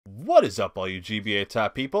What is up, all you GBA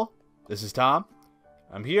top people? This is Tom.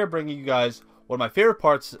 I'm here bringing you guys one of my favorite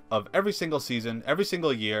parts of every single season, every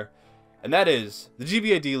single year, and that is the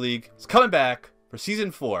GBA D-League is coming back for Season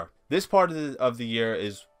 4. This part of the year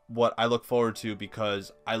is what I look forward to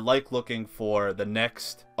because I like looking for the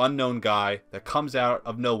next unknown guy that comes out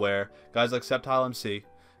of nowhere. Guys like Septile MC,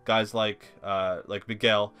 guys like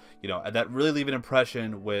Miguel, you know, that really leave an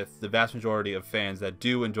impression with the vast majority of fans that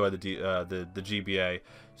do enjoy the GBA.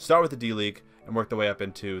 Start with the D-League and work their way up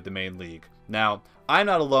into the main league. Now, I'm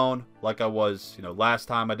not alone like I was, you know, last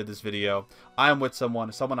time I did this video. I am with someone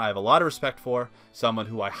I have a lot of respect for, someone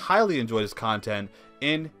who I highly enjoy his content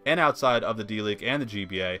in and outside of the D-League and the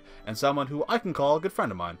GBA, and someone who I can call a good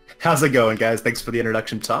friend of mine. How's it going, guys? Thanks for the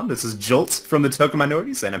introduction, Tom. This is Jolt from the Token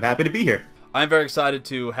Minorities, and I'm happy to be here. I'm very excited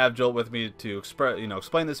to have Jolt with me to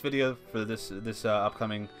explain this video for this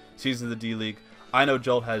upcoming season of the D-League. I know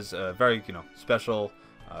Jolt has a very special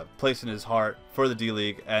place in his heart for the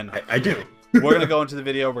D-League, and I do. We're going to go into the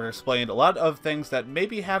video. We're going to explain a lot of things that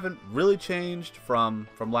maybe haven't really changed from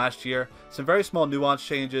last year. Some very small nuance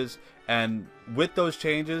changes, and with those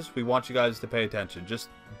changes, we want you guys to pay attention. Just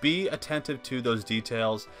be attentive to those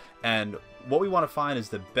details, and what we want to find is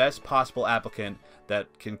the best possible applicant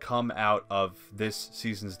that can come out of this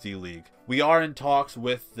season's D-League. We are in talks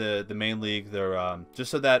with the main league. They're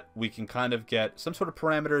just so that we can kind of get some sort of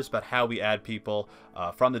parameters about how we add people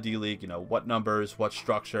from the D-League. You know, what numbers, what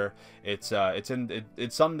structure. It's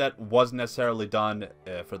something that wasn't necessarily done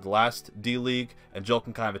for the last D-League, and Joel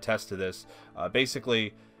can kind of attest to this.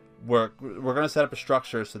 Basically, we're going to set up a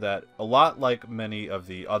structure so that a lot like many of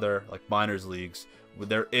the other minors leagues,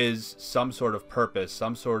 there is some sort of purpose,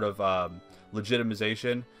 some sort of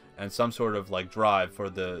legitimization, and some sort of drive for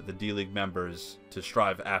the D-League members to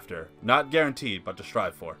strive after. Not guaranteed, but to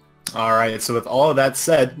strive for. All right, so with all of that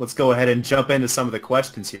said, let's go ahead and jump into some of the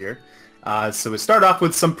questions here. So we start off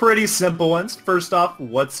with some pretty simple ones. First off,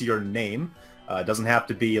 what's your name? It doesn't have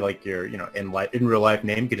to be like your, in real life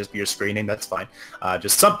name. It could just be your screen name. That's fine.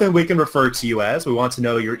 Just something we can refer to you as. We want to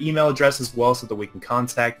know your email address as well so that we can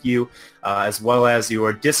contact you, as well as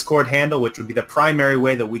your Discord handle, which would be the primary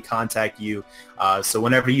way that we contact you. So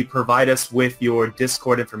whenever you provide us with your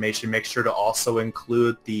Discord information, make sure to also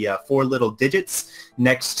include the 4 little digits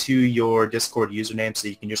next to your Discord username, so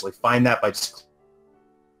you can usually find that by just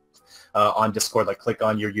on Discord, click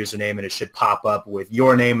on your username and it should pop up with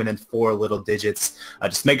your name and then 4 little digits.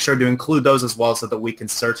 Just make sure to include those as well so that we can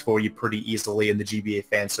search for you pretty easily in the GBA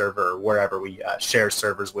fan server or wherever we share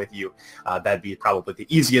servers with you. That'd be probably the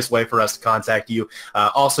easiest way for us to contact you.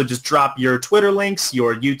 Also, just drop your Twitter links,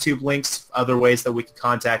 your YouTube links, other ways that we can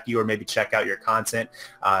contact you or maybe check out your content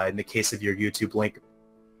in the case of your YouTube link.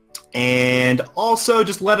 And also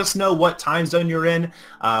just let us know what time zone you're in,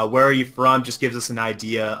 where are you from. Just gives us an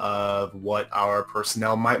idea of what our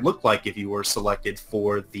personnel might look like if you were selected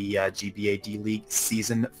for the GBA D-League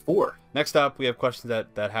Season 4. Next up, we have questions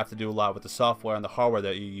that have to do a lot with the software and the hardware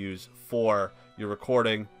that you use for your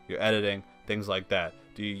recording, your editing, things like that.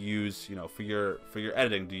 Do you use, for your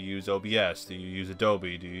editing, do you use OBS? Do you use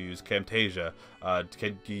Adobe? Do you use Camtasia?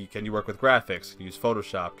 Can you work with graphics? Can you use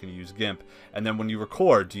Photoshop? Can you use GIMP? And then when you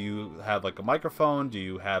record, do you have a microphone? Do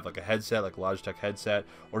you have a headset, like a Logitech headset?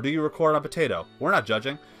 Or do you record on Potato? We're not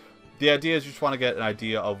judging. The idea is you just want to get an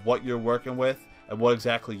idea of what you're working with and what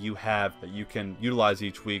exactly you have that you can utilize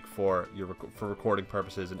each week for recording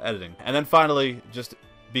purposes and editing. And then finally, just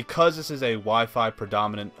because this is a Wi-Fi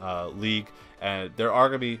predominant league, and there are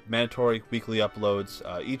going to be mandatory weekly uploads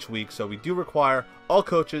each week, so we do require all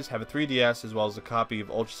coaches have a 3DS as well as a copy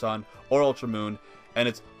of Ultra Sun or Ultra Moon, and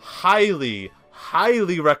it's highly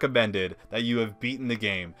recommended that you have beaten the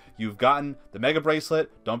game. You've gotten the Mega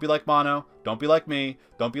Bracelet. Don't be like Mono. Don't be like me.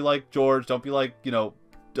 Don't be like George. Don't be like, Joe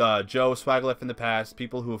Swagliff in the past.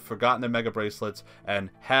 People who have forgotten their Mega Bracelets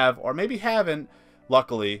and have, or maybe haven't,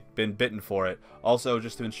 luckily been bitten for it. Also,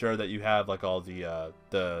 just to ensure that you have all the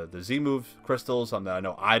Z-Move crystals that I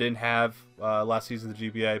know I didn't have last season of the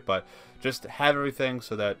GBA, but just have everything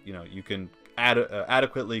so that you can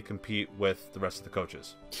adequately compete with the rest of the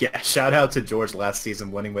coaches. Yeah, shout out to George last season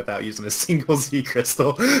winning without using a single Z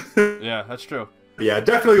crystal. Yeah, that's true. Yeah,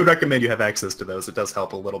 definitely would recommend you have access to those. It does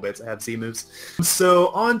help a little bit to have Z-moves. So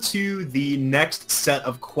on to the next set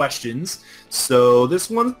of questions. So this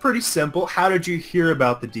one's pretty simple. How did you hear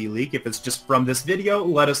about the D-League? If it's just from this video,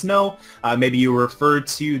 let us know. Maybe you were referred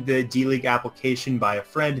to the D-League application by a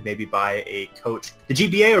friend, maybe by a coach. The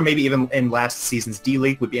GBA, or maybe even in last season's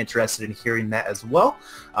D-League, would be interested in hearing that as well.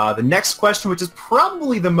 The next question, which is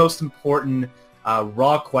probably the most important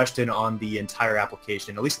raw question on the entire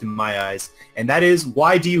application, at least in my eyes, and that is,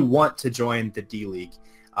 why do you want to join the D-League?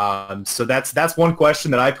 So that's one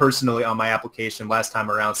question that I personally on my application last time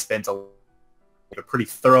around spent a pretty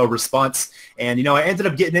thorough response, and I ended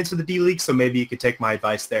up getting into the D League, so maybe you could take my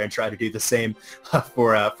advice there and try to do the same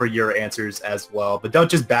for your answers as well. But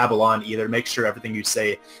don't just babble on either. Make sure everything you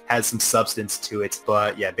say has some substance to it.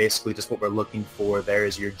 But yeah, basically just what we're looking for there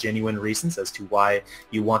is your genuine reasons as to why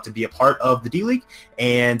you want to be a part of the D League.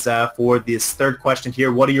 And for this third question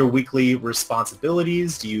here, what are your weekly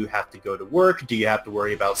responsibilities? Do you have to go to work? Do you have to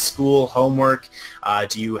worry about school, homework?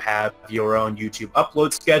 Do you have your own YouTube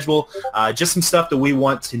upload schedule? Just some stuff that we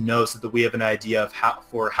want to know so that we have an idea of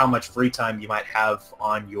how much free time you might have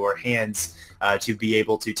on your hands to be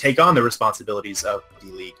able to take on the responsibilities of the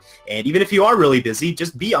D-League. And even if you are really busy,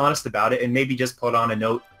 just be honest about it and maybe just put on a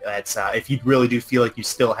note that if you really do feel like you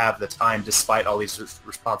still have the time despite all these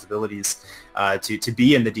responsibilities to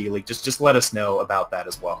be in the D-League, just let us know about that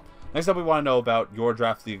as well. Next up, we want to know about your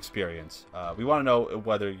draft league experience. We want to know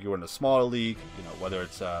whether you're in a smaller league, whether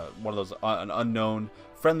it's one of those an unknown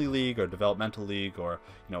friendly league or developmental league, or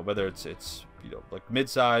whether it's like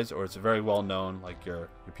mid-size or it's very well known like your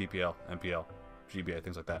PPL, MPL, GBA,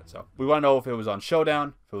 things like that. So we want to know if it was on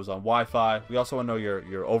Showdown, if it was on Wi-Fi. We also want to know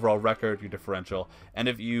your overall record, your differential, and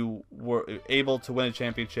if you were able to win a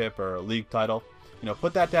championship or a league title.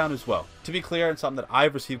 Put that down as well. To be clear, and something that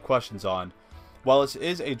I've received questions on, while this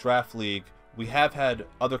is a draft league, we have had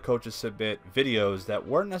other coaches submit videos that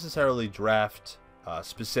weren't necessarily draft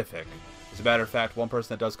specific. As a matter of fact, one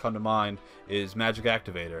person that does come to mind is Magic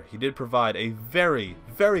Activator. He did provide a very,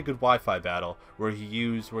 very good Wi-Fi battle where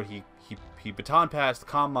he baton passed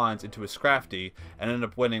Calm Minds into a Scrafty and ended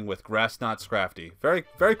up winning with Grass Knot Scrafty. Very,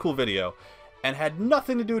 very cool video, and had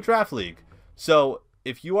nothing to do with Draft League. So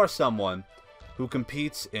if you are someone who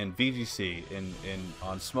competes in VGC,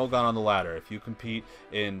 on Smogon on the Ladder, if you compete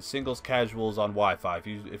in singles casuals on Wi-Fi,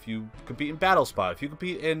 if you compete in Battle Spot, if you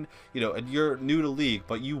compete in and you're new to League,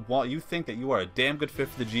 but you think that you are a damn good fit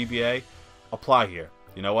for the GBA, apply here.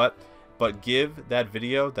 You know what? But give that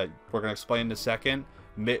video that we're gonna explain in a second.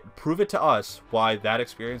 Prove it to us why that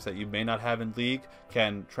experience that you may not have in League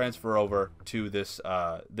can transfer over to this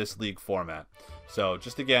this League format. So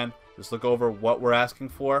just look over what we're asking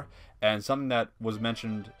for. And something that was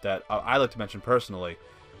mentioned that I like to mention personally,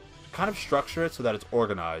 kind of structure it so that it's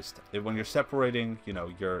organized. When you're separating,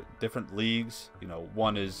 your different leagues,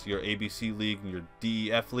 one is your ABC league and your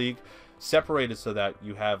DEF league, separate it so that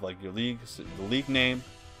you have like your league, the league name,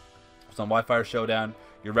 it's on Wi-Fi or Showdown,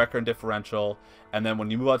 your record and differential, and then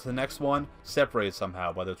when you move on to the next one, separate it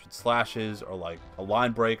somehow, whether it's with slashes or like a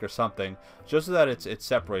line break or something, just so that it's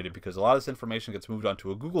separated, because a lot of this information gets moved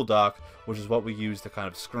onto a Google Doc, which is what we use to kind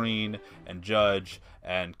of screen and judge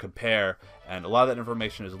and compare, and a lot of that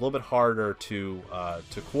information is a little bit harder to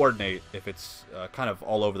coordinate if it's kind of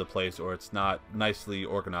all over the place or it's not nicely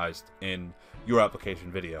organized in your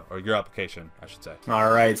application video, or your application, I should say.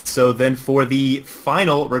 All right, so then for the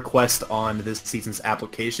final request on this season's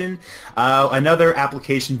application, another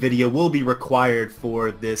application video will be required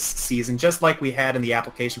for this season, just like we had in the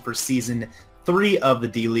application for Season 3 of the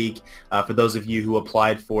D-League. For those of you who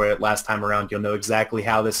applied for it last time around, you'll know exactly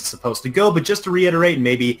how this is supposed to go, but just to reiterate and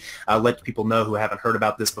maybe let people know who haven't heard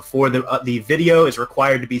about this before, the video is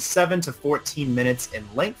required to be 7 to 14 minutes in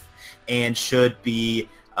length and should be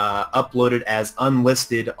uploaded as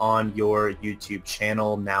unlisted on your YouTube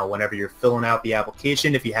channel. Now, whenever you're filling out the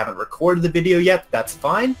application, if you haven't recorded the video yet, that's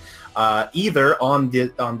fine. Either on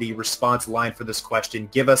the response line for this question,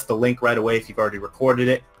 give us the link right away if you've already recorded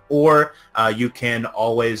it, or you can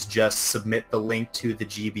always just submit the link to the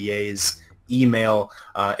GBA's email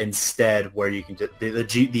instead, where you can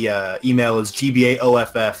the email is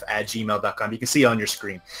gbaoff@gmail.com. You can see it on your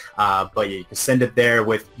screen, but yeah, you can send it there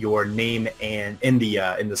with your name and in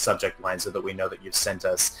the subject line, so that we know that you've sent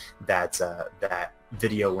us that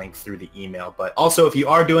video link through the email. But also, if you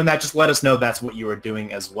are doing that, just let us know that's what you are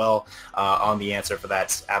doing as well on the answer for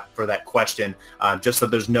that question, just so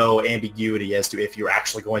there's no ambiguity as to if you're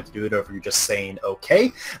actually going to do it or if you're just saying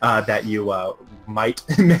okay that you might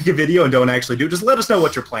make a video and don't actually do it. Just let us know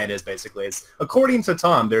what your plan is. Basically, it's, according to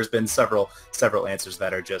Tom, there's been several answers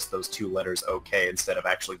that are just those two letters okay instead of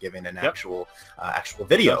actually giving an actual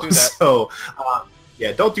video. So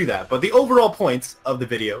yeah, don't do that. But the overall point of the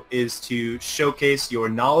video is to showcase your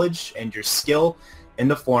knowledge and your skill in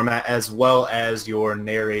the format, as well as your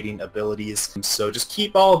narrating abilities. So just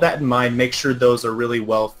keep all of that in mind. Make sure those are really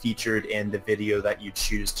well featured in the video that you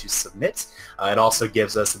choose to submit. It also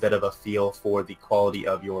gives us a bit of a feel for the quality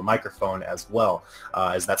of your microphone as well,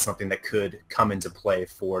 as that's something that could come into play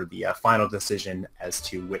for the final decision as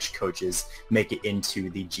to which coaches make it into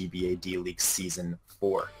the GBA D-League Season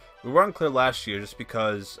 4. We weren't clear last year just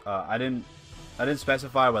because I didn't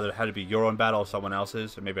specify whether it had to be your own battle or someone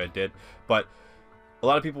else's, or maybe I did. But a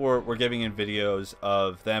lot of people were giving in videos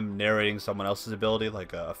of them narrating someone else's ability,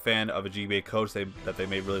 like a fan of a GBA coach that they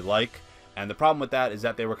may really like. And the problem with that is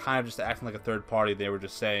that they were kind of just acting like a third party. They were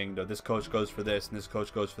just saying, this coach goes for this and this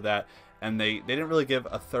coach goes for that. And they didn't really give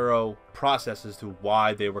a thorough process as to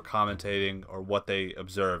why they were commentating or what they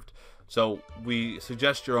observed. So we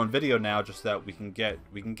suggest your own video now, just so that we can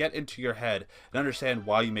get into your head and understand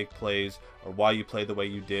why you make plays, or why you play the way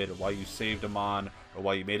you did, or why you saved them on, or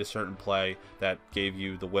why you made a certain play that gave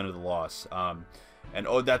you the win or the loss. And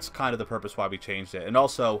that's kind of the purpose why we changed it. And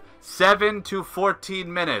also, 7 to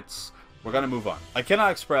 14 minutes. We're going to move on. I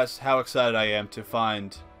cannot express how excited I am to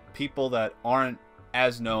find people that aren't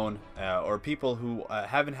as known, or people who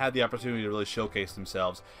haven't had the opportunity to really showcase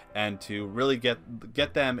themselves, and to really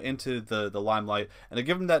get them into the limelight, and to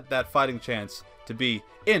give them that fighting chance to be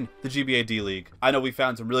in the GBA D League. I know we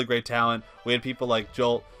found some really great talent. We had people like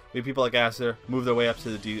Jolt, we had people like Aster move their way up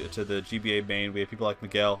to the GBA main. We had people like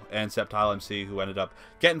Miguel and Septile MC who ended up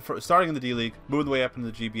starting in the D League, moving their way up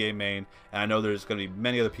into the GBA main, and I know there's going to be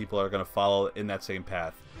many other people that are going to follow in that same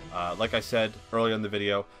path. Like I said earlier in the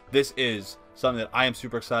video, this is something that I am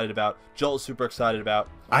super excited about. Joel's super excited about.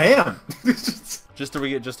 I am. Just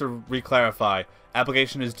to re-clarify,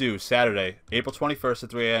 application is due Saturday, April 21st at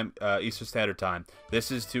 3 a.m. Eastern Standard Time.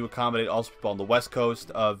 This is to accommodate also people on the West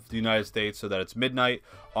Coast of the United States, so that it's midnight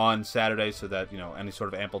on Saturday, so that any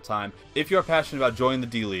sort of ample time. If you're passionate about joining the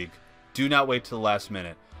D League, do not wait till the last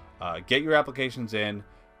minute. Get your applications in,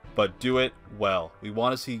 but do it well. We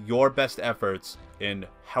want to see your best efforts in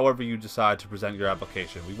however you decide to present your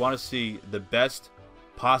application. We want to see the best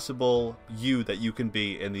possible you that you can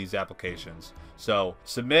be in these applications. So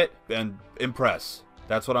submit and impress.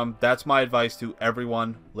 That's my advice to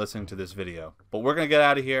everyone listening to this video. But we're gonna get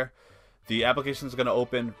out of here. The application is going to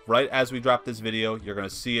open right as we drop this video. You're going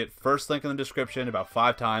to see it first link in the description about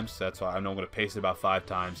 5 times. That's why I know I'm going to paste it about 5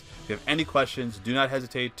 times. If you have any questions, do not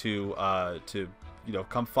hesitate to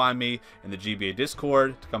come find me in the GBA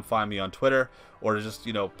Discord, to come find me on Twitter, or to just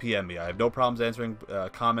PM me. I have no problems answering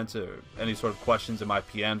comments or any sort of questions in my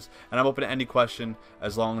PMs, and I'm open to any question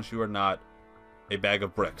as long as you are not a bag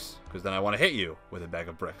of bricks, because then I want to hit you with a bag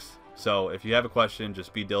of bricks. So if you have a question,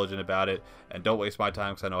 just be diligent about it, and don't waste my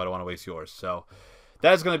time, because I know I don't want to waste yours. So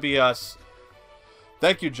that is going to be us.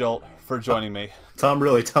 Thank you, Jolt, for joining me. Tom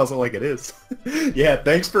really tells it like it is. Yeah,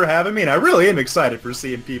 thanks for having me, and I really am excited for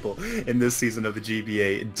seeing people in this season of the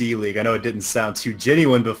GBA D League. I know it didn't sound too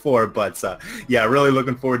genuine before, but yeah, really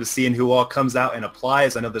looking forward to seeing who all comes out and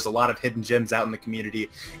applies. I know there's a lot of hidden gems out in the community,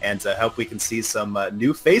 and hope we can see some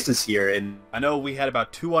new faces here. And I know we had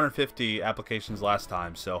about 250 applications last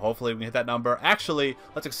time, so hopefully we can hit that number. Actually,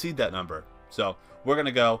 let's exceed that number. So we're going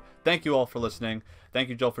to go. Thank you all for listening. Thank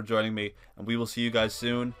you, Joel, for joining me, and we will see you guys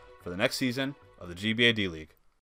soon for the next season of the GBA D League.